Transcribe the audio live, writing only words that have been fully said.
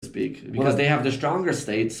speak, because they have the stronger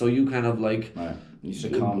state. So you kind of like right. You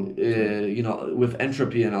succumb. With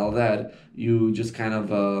entropy and all that, you just kind of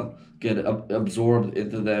get absorbed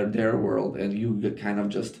into their world, and you get kind of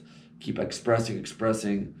just keep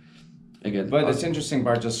expressing. Again, but it's interesting,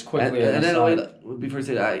 Bart. Just quickly, and then before you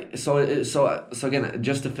say that, so again,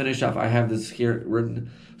 just to finish off, I have this here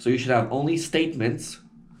written. So you should have only statements,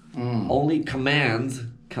 only commands,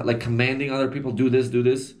 like commanding other people, do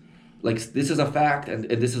this, like this is a fact, and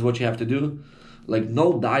this is what you have to do. Like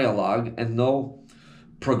no dialogue and no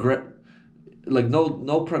progression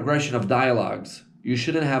of dialogues. You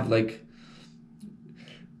shouldn't have like.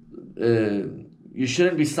 You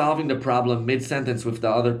shouldn't be solving the problem mid-sentence with the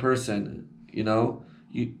other person, you know?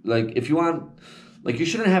 You like if you want, like you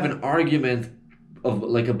shouldn't have an argument of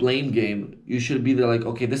like a blame game. You should be like,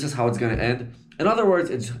 okay, this is how it's gonna end. In other words,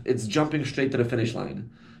 it's jumping straight to the finish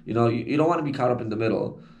line. You know, you don't want to be caught up in the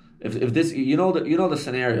middle. If this, you know the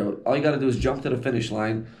scenario, all you gotta do is jump to the finish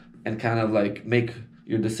line and kind of like make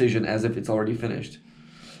your decision as if it's already finished.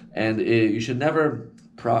 And you should never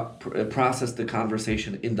process the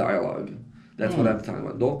conversation in dialogue. That's what I'm talking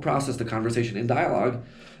about. Don't process the conversation in dialogue.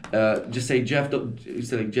 Just say, Jeff,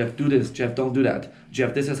 Jeff, do this. Jeff, don't do that.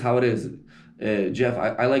 Jeff, this is how it is. Jeff,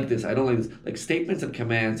 I like this. I don't like this. Like statements and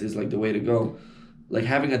commands is like the way to go. Like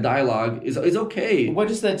having a dialogue is okay.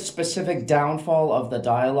 What is the specific downfall of the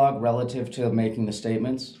dialogue relative to making the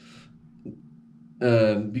statements?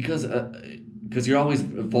 Because you're always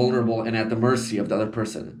vulnerable and at the mercy of the other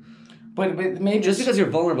person. But maybe just because you're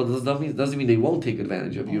vulnerable doesn't mean they won't take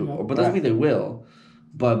advantage of you, but doesn't mean they will.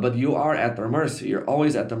 But you are at their mercy. You're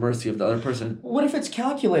always at the mercy of the other person. What if it's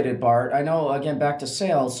calculated, Bart? I know, again, back to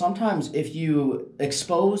sales. Sometimes if you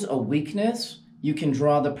expose a weakness, you can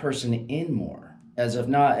draw the person in more as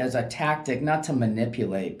a tactic, not to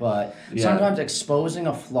manipulate, but sometimes exposing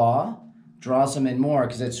a flaw draws them in more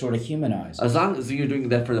because it's sort of humanized. As long as you're doing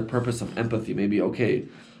that for the purpose of empathy, maybe okay.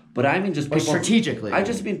 But I mean just people... strategically. I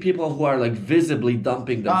just mean people who are like visibly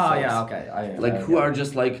dumping themselves. Oh, yeah, okay. Who are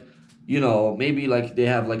just like, you know, maybe like they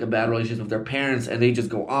have like a bad relationship with their parents and they just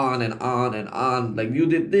go on and on and on. Like, you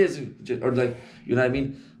did this. Or like, you know what I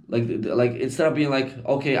mean? Like instead of being like,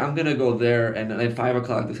 okay, I'm going to go there and at 5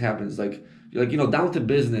 o'clock this happens. Like, you know, down to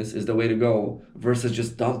business is the way to go versus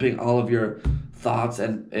just dumping all of your thoughts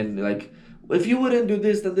and like... If you wouldn't do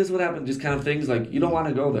this, then this would happen. Just kind of things like you don't want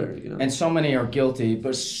to go there, you know. And so many are guilty.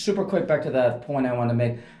 But super quick, back to that point I want to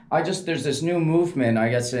make. There's this new movement, I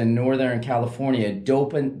guess, in Northern California,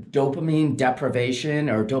 dopamine deprivation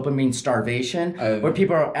or dopamine starvation, where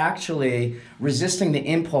people are actually resisting the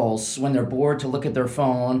impulse when they're bored to look at their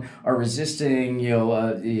phone, or resisting,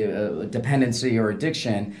 dependency or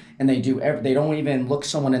addiction, and they don't even look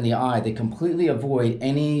someone in the eye. They completely avoid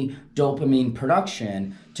any dopamine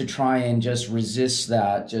production to try and just resist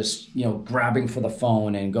that, grabbing for the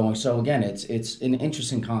phone and going. So again, it's an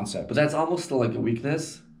interesting concept. But that's almost still like a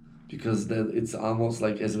weakness. Because it's almost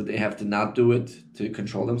like as if they have to not do it to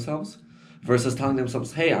control themselves, versus telling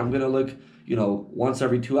themselves, "Hey, I'm gonna look, once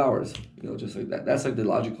every 2 hours." Just like that. That's like the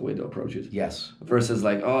logical way to approach it. Yes. Versus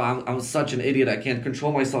like, "Oh, I'm such an idiot. I can't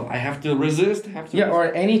control myself. I have to resist." Or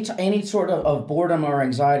any sort of boredom or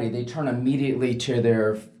anxiety, they turn immediately to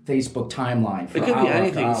their Facebook timeline. It could be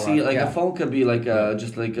anything. See, a phone could be like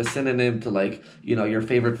just like a synonym to like your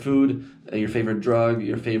favorite food, your favorite drug,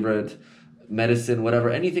 your favorite medicine, whatever,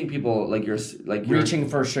 anything people like reaching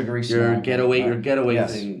for sugary snack. Your getaway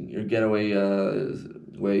thing, your getaway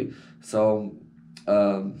way. So,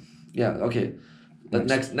 okay.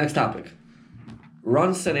 Next topic.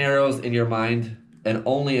 Run scenarios in your mind and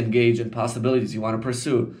only engage in possibilities you want to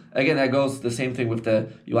pursue. Again, that goes the same thing with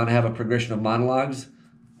you want to have a progression of monologues,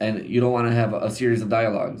 and you don't want to have a series of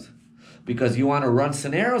dialogues, because you want to run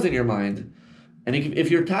scenarios in your mind. And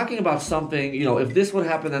if you're talking about something, if this would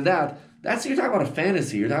happen and that. You're talking about a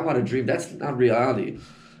fantasy. You're talking about a dream. That's not reality.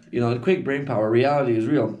 In quick brain power, reality is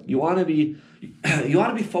real. You want to be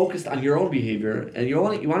focused on your own behavior, and you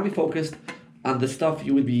want to be focused on the stuff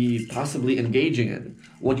you would be possibly engaging in,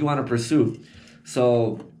 what you want to pursue.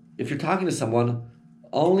 So if you're talking to someone,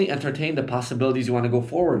 only entertain the possibilities you want to go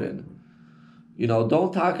forward in.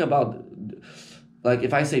 Don't talk about, like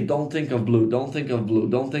if I say, don't think of blue, don't think of blue,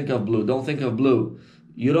 don't think of blue, don't think of blue.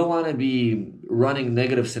 You don't want to be running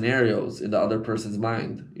negative scenarios in the other person's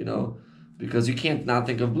mind, because you can't not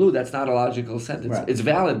think of blue. That's not a logical sentence. Right. It's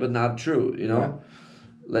valid, but not true, Right.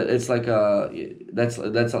 It's like that's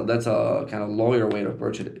a kind of lawyer way to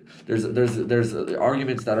approach it. There's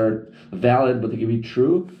arguments that are valid, but they can be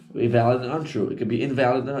true, invalid and untrue. It can be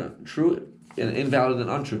invalid and true, and invalid and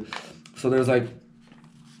untrue. So there's like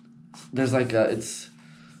it's.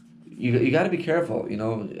 you got to be careful, you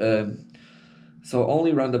know. So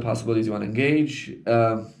only run the possibilities you want to engage.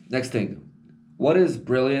 Next thing, what is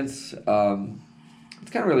brilliance? It's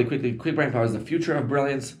kind of really quickly. Quick brain power is the future of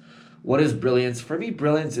brilliance. What is brilliance? For me,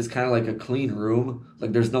 brilliance is kind of like a clean room.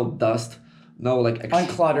 Like there's no dust, no like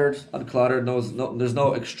uncluttered. No, there's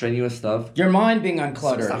no extraneous stuff. Your mind being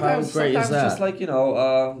uncluttered. So How great is that? Just like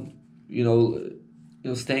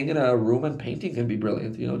staying in a room and painting can be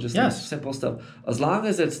brilliant. You know, just like simple stuff. As long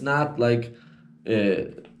as it's not like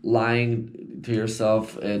lying to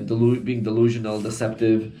yourself, being delusional,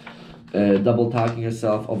 deceptive, double talking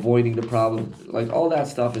yourself, avoiding the problem. Like all that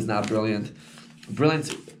stuff is not brilliant.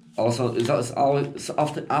 Brilliance also is always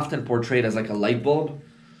often portrayed as like a light bulb.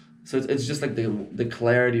 So it's just like the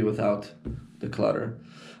clarity without the clutter.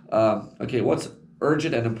 Okay, what's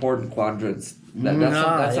urgent and important quadrants?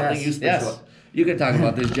 That's something you specialize. Yes. You can talk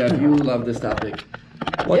about this, Jeff. You love this topic.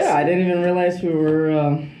 I didn't even realize we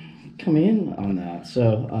were coming in on that.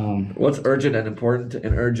 So, what's urgent and important,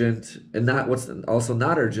 and not what's also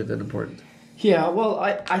not urgent and important? Yeah, well,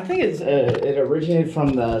 I think it originated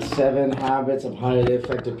from the 7 Habits of Highly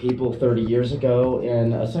Effective People 30 years ago,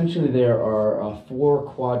 and essentially there are 4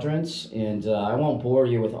 quadrants, and I won't bore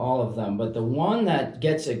you with all of them, but the one that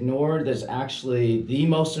gets ignored that's actually the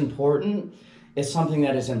most important is something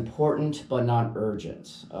that is important but not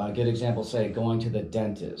urgent. A good example, say, going to the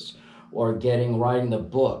dentist, or writing the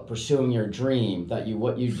book, pursuing your dream,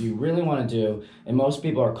 what you really want to do. And most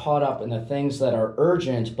people are caught up in the things that are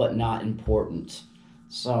urgent but not important.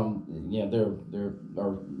 There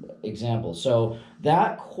are examples. So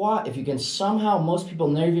that if you can somehow, most people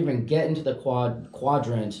never even get into the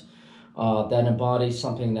quadrant that embodies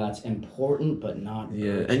something that's important but not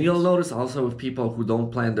urgent. And you'll notice also with people who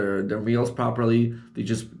don't plan their meals properly, they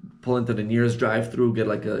just pull into the nearest drive-through, get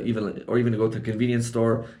like even go to a convenience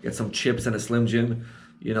store, get some chips and a Slim Jim.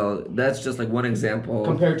 You know, that's just like one example.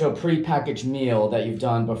 Compared to a prepackaged meal that you've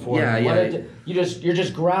done before. You're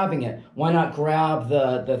just grabbing it. Why not grab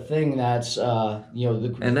the thing that's the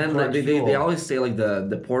and then they always say like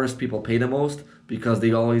the poorest people pay the most because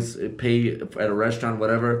they always pay at a restaurant,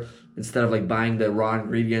 whatever, instead of like buying the raw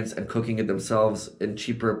ingredients and cooking it themselves and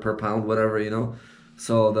cheaper per pound, whatever, you know.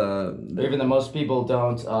 So even though most people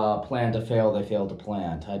don't plan to fail, they fail to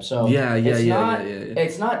plan type. So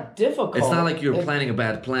it's not difficult. It's not like you're planning a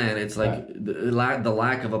bad plan. It's like the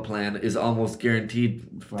lack of a plan is almost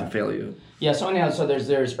guaranteed to fail you. Yeah. So anyhow,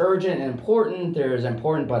 there's urgent and important. There's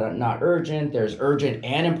important but not urgent. There's urgent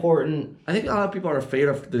and important. I think a lot of people are afraid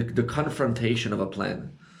of the confrontation of a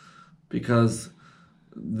plan, because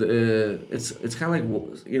it's kind of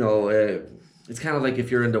like it's kind of like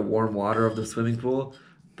if you're in the warm water of the swimming pool,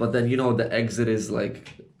 but then the exit is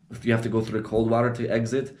like you have to go through the cold water to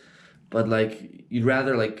exit, but like you'd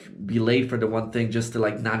rather like be late for the one thing just to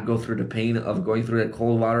like not go through the pain of going through that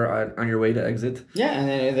cold water on your way to exit. Yeah,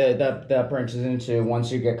 and then that branches into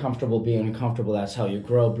once you get comfortable being uncomfortable, that's how you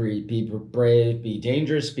grow. Be brave, be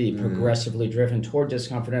dangerous, be progressively driven toward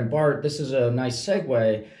discomfort. And Bart, this is a nice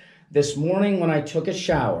segue. This morning when I took a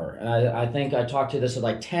shower, and I think I talked to this at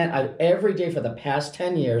like 10, every day for the past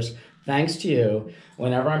 10 years, thanks to you,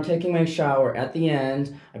 whenever I'm taking my shower, at the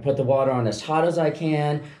end, I put the water on as hot as I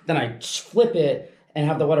can, then I flip it and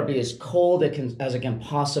have the water be as cold as it can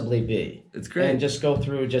possibly be. It's great. And just go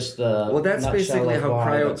through just the Well, that's basically how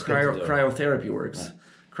cryotherapy works.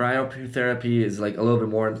 Right. Cryotherapy is like a little bit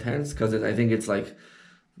more intense because I think it's like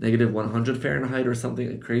 -100 Fahrenheit or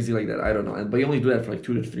something crazy like that. I don't know. But you only do that for like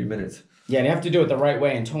 2 to 3 minutes. Yeah, and you have to do it the right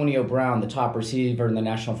way. Antonio Brown, the top receiver in the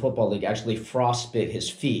National Football League, actually frostbit his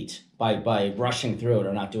feet by rushing through it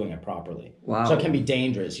or not doing it properly. Wow. So it can be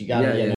dangerous. You got to